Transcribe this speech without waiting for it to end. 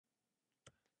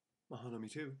Mahoney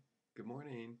too. Good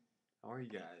morning. How are you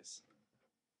guys?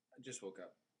 I just woke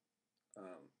up a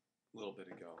little bit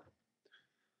ago.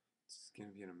 It's gonna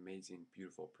be an amazing,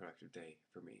 beautiful, productive day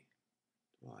for me.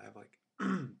 Well, I have like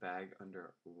bag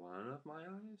under one of my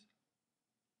eyes,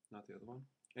 not the other one.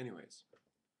 Anyways,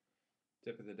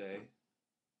 tip of the day.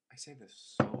 I say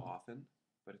this so often,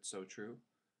 but it's so true.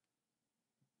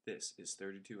 This is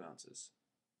 32 ounces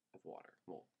of water.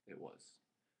 Well, it was.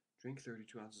 Drink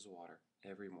 32 ounces of water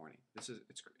every morning. It's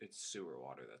sewer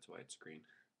water. That's why it's green.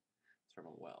 It's from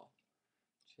a well.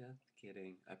 Just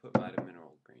kidding. I put vitamin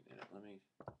mineral green in it.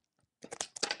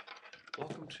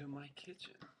 Welcome to my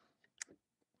kitchen.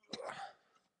 So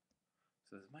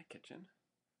this is my kitchen.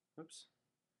 Oops.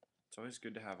 It's always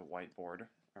good to have a whiteboard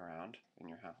around in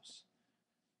your house.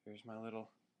 Here's my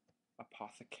little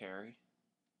apothecary.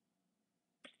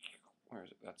 Where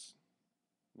is it?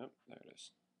 Nope, there it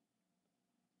is.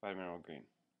 Vitamin mineral green.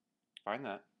 Find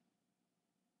that.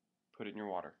 Put it in your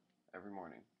water every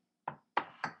morning.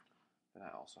 Then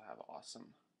I also have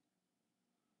some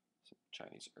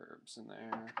Chinese herbs in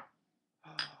there.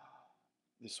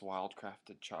 This wild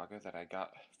crafted chaga that I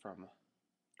got from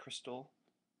Crystal.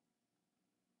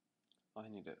 Oh, I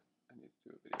need to do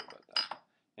a video about that.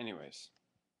 Anyways,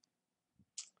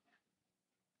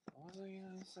 what was I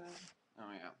gonna say?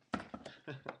 Oh yeah.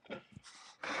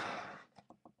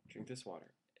 Drink this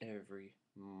water every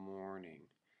morning.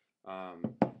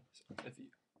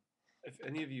 If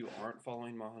any of you aren't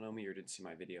following Mahanomi or didn't see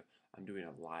my video, I'm doing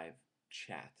a live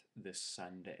chat this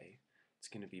Sunday. It's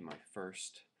gonna be my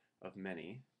first of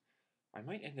many. I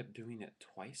might end up doing it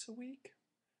twice a week,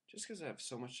 just because I have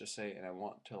so much to say and I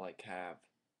want to like have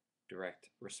direct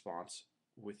response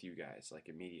with you guys like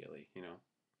immediately, you know.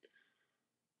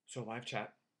 So live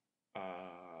chat,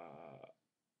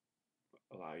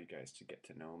 allow you guys to get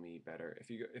to know me better.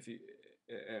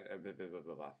 Blah, blah,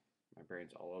 blah, blah. My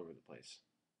brain's all over the place.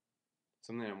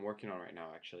 Something I'm working on right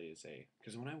now actually is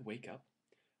because when I wake up,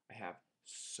 I have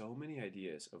so many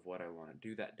ideas of what I want to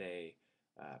do that day,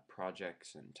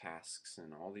 projects and tasks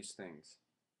and all these things.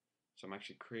 So I'm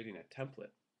actually creating a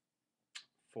template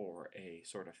for a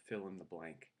sort of fill in the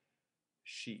blank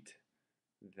sheet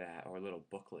or a little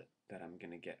booklet that I'm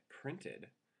going to get printed,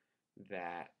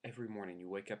 that every morning you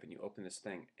wake up and you open this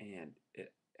thing and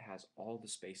it has all the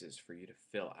spaces for you to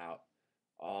fill out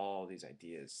all these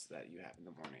ideas that you have in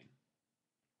the morning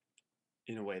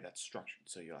in a way that's structured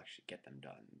so you'll actually get them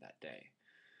done that day.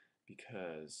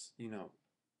 Because, you know,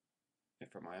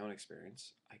 from my own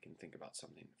experience, I can think about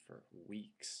something for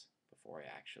weeks before I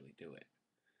actually do it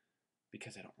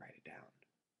because I don't write it down.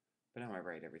 But now I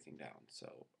write everything down,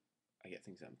 so I get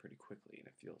things done pretty quickly and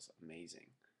it feels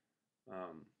amazing.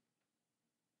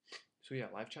 So yeah,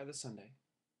 live chat this Sunday.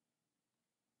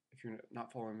 If you're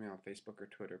not following me on Facebook or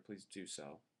Twitter, please do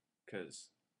so, because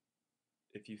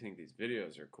if you think these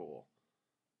videos are cool,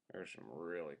 there's some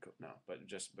really cool, no, but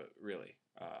really,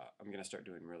 I'm gonna start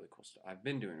doing really cool stuff. I've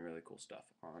been doing really cool stuff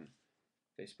on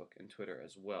Facebook and Twitter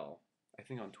as well. I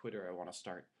think on Twitter I want to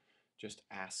start just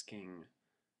asking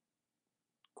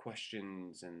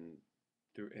questions and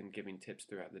giving tips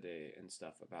throughout the day and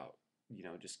stuff about, you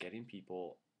know, just getting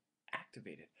people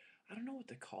activated. I don't know what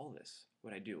to call this.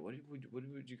 What I do. What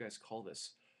would you guys call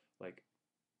this? Like,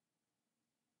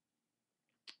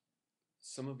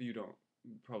 some of you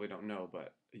probably don't know,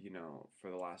 but you know,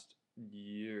 for the last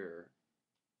year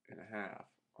and a half,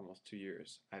 almost 2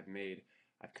 years, I've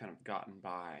kind of gotten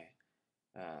by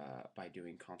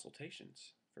doing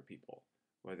consultations for people,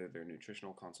 whether they're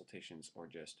nutritional consultations or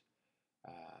just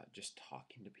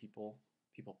talking to people.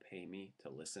 People pay me to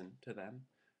listen to them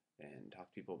and talk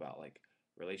to people about like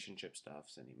relationship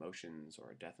stuffs and emotions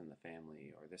or death in the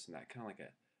family or this and that, kind of like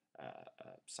a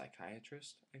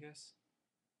psychiatrist, I guess.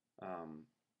 Um,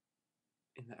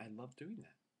 and I love doing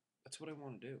that. That's what I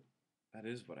want to do. That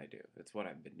is what I do. It's what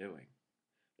I've been doing.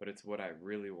 But it's what I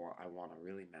really want. I want to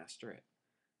really master it.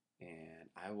 And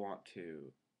I want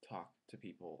to talk to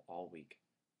people all week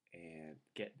and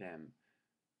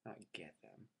not get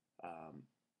them, uh,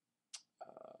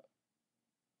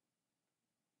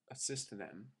 assist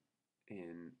them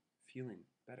in feeling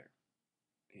better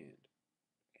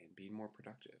and being more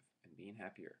productive and being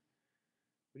happier.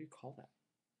 What do you call that?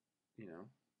 You know,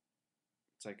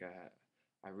 it's like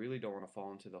I really don't want to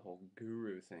fall into the whole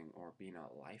guru thing or being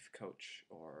a life coach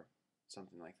or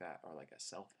something like that, or like a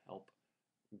self-help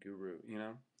guru, you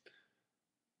know?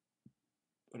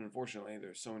 But unfortunately,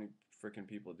 there's so many freaking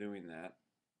people doing that,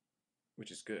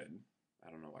 which is good. I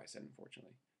don't know why I said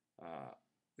unfortunately.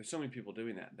 There's so many people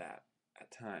doing that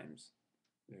at times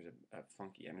there's a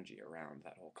funky energy around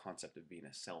that whole concept of being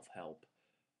a self-help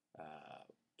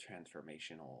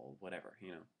transformational, whatever,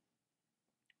 you know.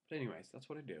 But anyways, that's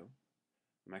what I do.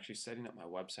 I'm actually setting up my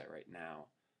website right now.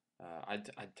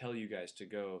 I'd tell you guys to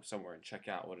go somewhere and check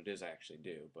out what it is I actually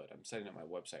do, but I'm setting up my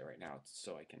website right now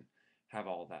so I can have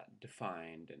all that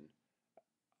defined, and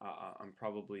I'm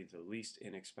probably the least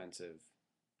inexpensive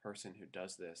person who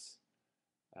does this.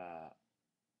 Uh,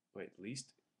 wait,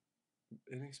 least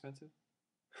inexpensive?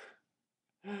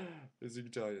 As you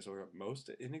can tell, I just woke up. Most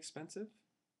inexpensive?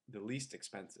 The least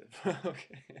expensive.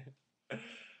 Okay.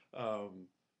 Um,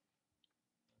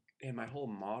 and my whole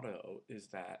motto is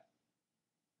that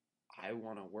I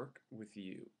want to work with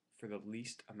you for the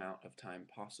least amount of time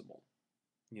possible.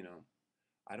 You know,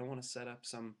 I don't want to set up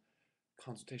some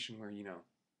consultation where,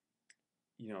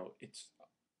 it's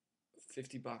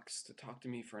 $50 to talk to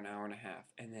me for an hour and a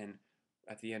half, and then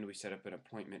at the end we set up an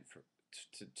appointment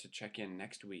to check in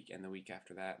next week and the week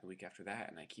after that, and the week after that,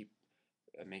 and I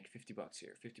make $50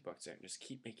 here, $50 there, and just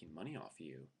keep making money off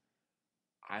you.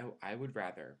 I would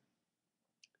rather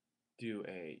do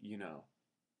a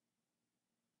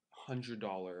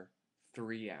 $100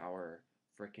 3 hour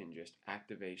freaking just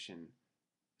activation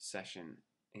session,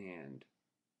 and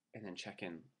then check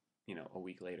in a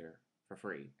week later for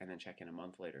free, and then check in a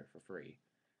month later for free,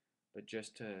 but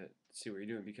just to see what you're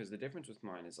doing. Because the difference with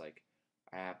mine is, like,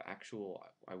 I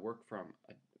work from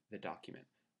the document.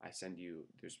 I send you,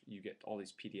 you get all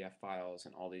these PDF files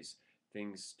and all these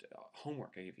things,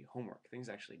 homework. I give you homework, things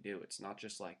I actually do. It's not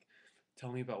just like,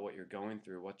 tell me about what you're going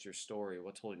through, what's your story,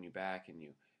 what's holding you back, and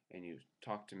you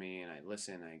talk to me, and I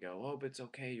listen, and I go, oh, but it's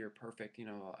okay, you're perfect.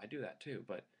 I do that too,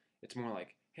 but it's more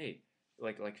like, hey,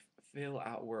 like fill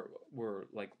out. We're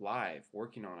like live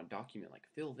working on a document. Like,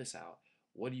 fill this out.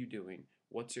 What are you doing?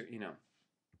 What's your Anyways,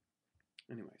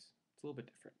 it's a little bit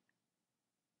different.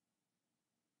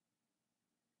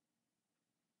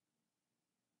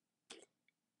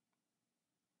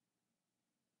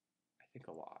 I think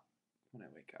a lot when I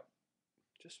wake up.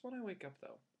 Just when I wake up,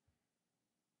 though.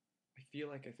 I feel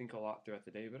like I think a lot throughout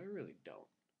the day, but I really don't.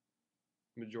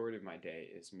 Majority of my day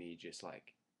is me just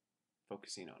like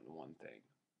focusing on one thing,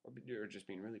 or just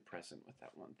being really present with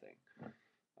that one thing.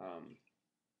 Um,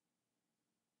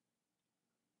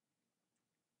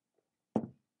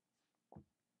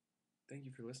 Thank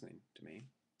you for listening to me,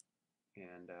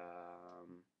 and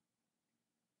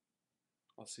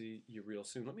I'll see you real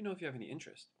soon. Let me know if you have any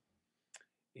interest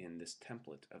in this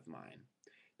template of mine.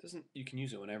 It doesn't You can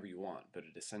use it whenever you want, but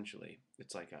it's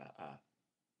like a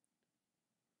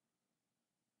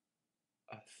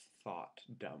thought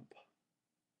dump,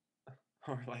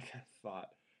 or like a thought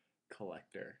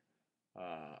collector,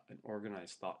 an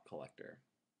organized thought collector,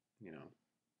 or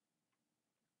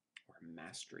a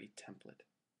mastery template.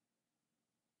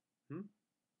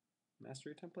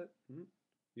 Mastery template? You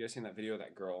guys seen that video of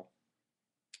that girl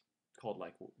called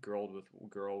like girl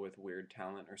with weird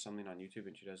talent or something on YouTube,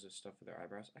 and she does this stuff with her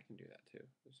eyebrows? I can do that too.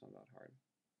 It's not that hard.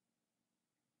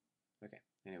 Okay.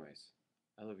 Anyways,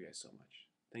 I love you guys so much.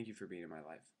 Thank you for being in my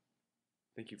life.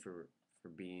 Thank you for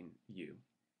being you.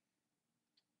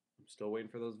 I'm still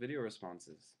waiting for those video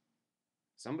responses.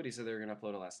 Somebody said they were gonna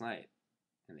upload it last night,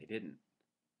 and they didn't.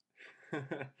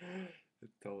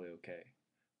 It's totally okay.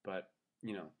 But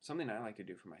something I like to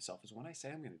do for myself is, when I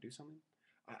say I'm gonna do something,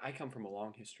 I come from a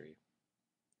long history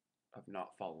of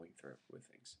not following through with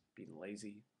things, being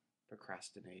lazy,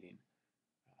 procrastinating,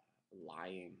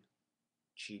 lying,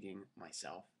 cheating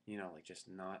myself, like just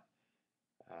not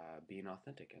being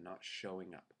authentic and not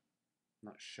showing up.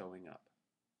 Not showing up.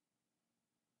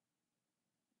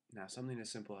 Now, something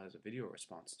as simple as a video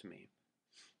response to me,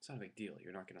 it's not a big deal.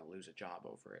 You're not going to lose a job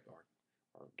over it, or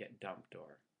get dumped,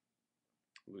 or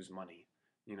lose money,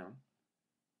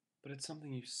 But it's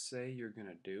something you say you're going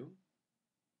to do.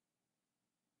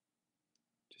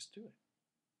 Just do it.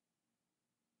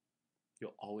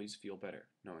 You'll always feel better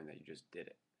knowing that you just did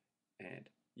it. And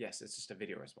yes, it's just a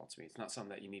video response to me. It's not something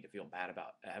that you need to feel bad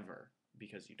about ever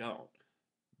because you don't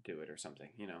do it or something,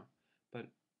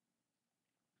 But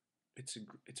it's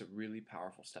a really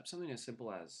powerful step. Something as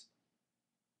simple as,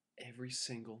 every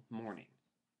single morning,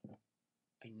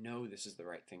 I know this is the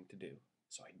right thing to do,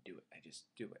 so I do it. I just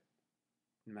do it,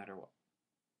 no matter what.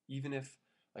 Even if,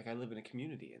 like, I live in a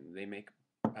community and they make,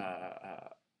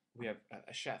 we have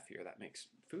a chef here that makes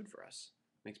food for us,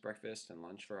 makes breakfast and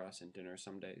lunch for us and dinner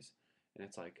some days, and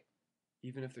it's like,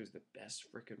 even if there's the best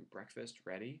freaking breakfast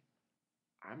ready,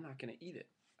 I'm not gonna eat it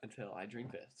until I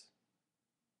drink this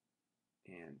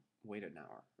and wait an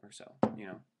hour or so.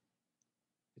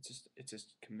 It's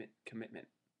just commitment.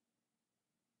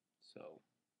 So,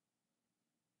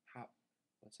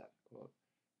 what's that quote?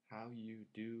 How you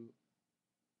do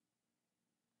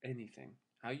anything,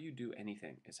 How you do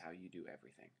anything is how you do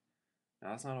everything. Now,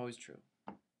 that's not always true,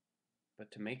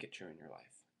 but to make it true in your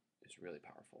life is really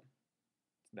powerful.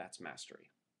 That's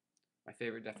mastery. My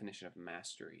favorite definition of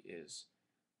mastery is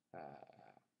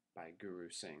by Guru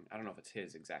Singh. I don't know if it's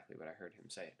his exactly, but I heard him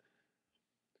say it.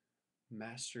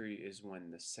 Mastery is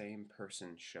when the same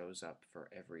person shows up for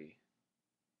every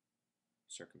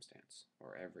circumstance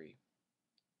or every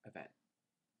event.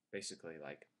 Basically,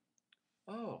 like,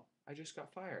 oh, I just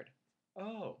got fired.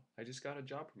 Oh, I just got a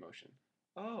job promotion.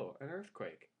 Oh, an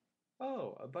earthquake.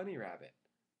 Oh, a bunny rabbit.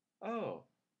 Oh,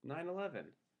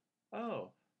 9/11.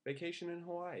 Oh, vacation in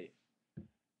Hawaii.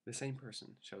 The same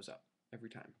person shows up every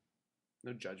time.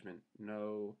 No judgment,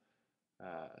 no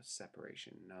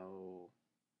separation, no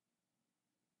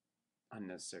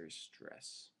unnecessary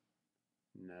stress,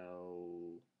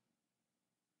 no.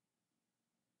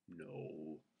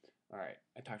 All right,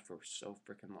 I talked for so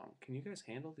freaking long. Can you guys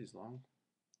handle these long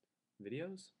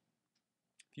videos?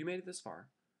 If you made it this far,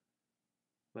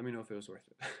 let me know if it was worth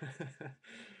it.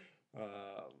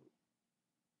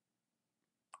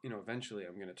 Eventually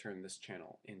I'm gonna turn this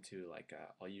channel into like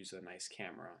I'll use a nice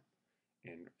camera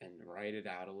and write it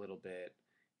out a little bit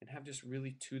and have just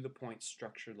really to the point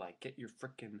structured, like get your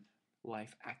freaking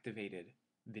life activated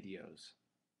videos.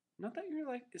 Not that your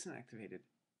life isn't activated,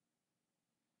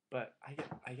 but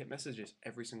I get messages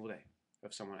every single day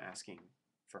of someone asking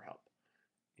for help,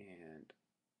 and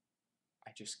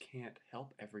I just can't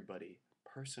help everybody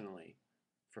personally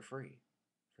for free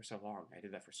for so long. I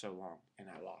did that for so long, and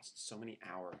I lost so many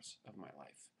hours of my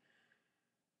life.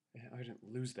 I didn't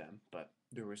lose them, but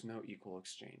there was no equal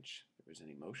exchange. There was an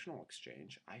emotional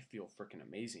exchange. I feel freaking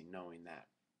amazing knowing that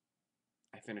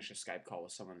I finish a Skype call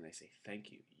with someone and they say,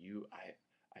 "Thank you.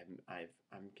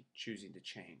 I'm choosing to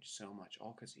change so much,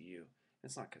 all because of you."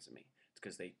 It's not because of me. It's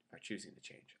because they are choosing to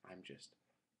change. I'm just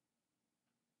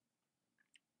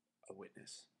a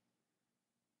witness.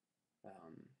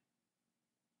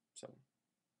 So,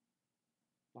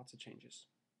 lots of changes.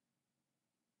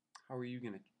 How are you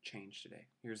going to change today?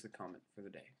 Here's the comment for the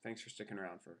day. Thanks for sticking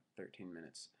around for 13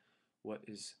 minutes. What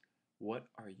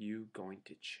are you going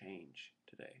to change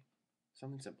today?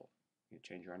 Something simple. You gonna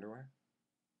change your underwear?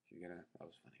 That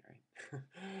was funny, right?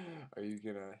 Are you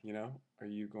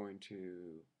going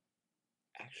to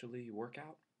actually work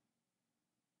out?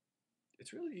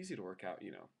 It's really easy to work out,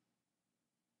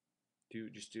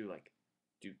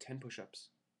 Do 10 push-ups,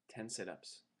 10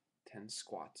 sit-ups, 10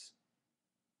 squats,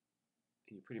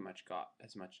 and you pretty much got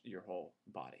as much your whole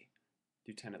body.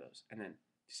 Do 10 of those, and then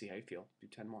see how you feel. Do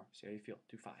 10 more. See how you feel.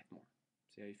 Do 5 more.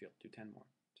 See how you feel. Do 10 more.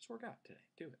 Just work out today.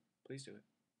 Do it. Please do it.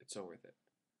 It's so worth it.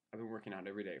 I've been working out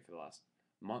every day for the last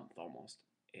month almost,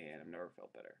 and I've never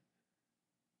felt better.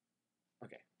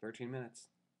 Okay, 13 minutes.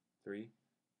 3,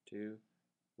 2,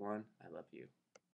 1. I love you.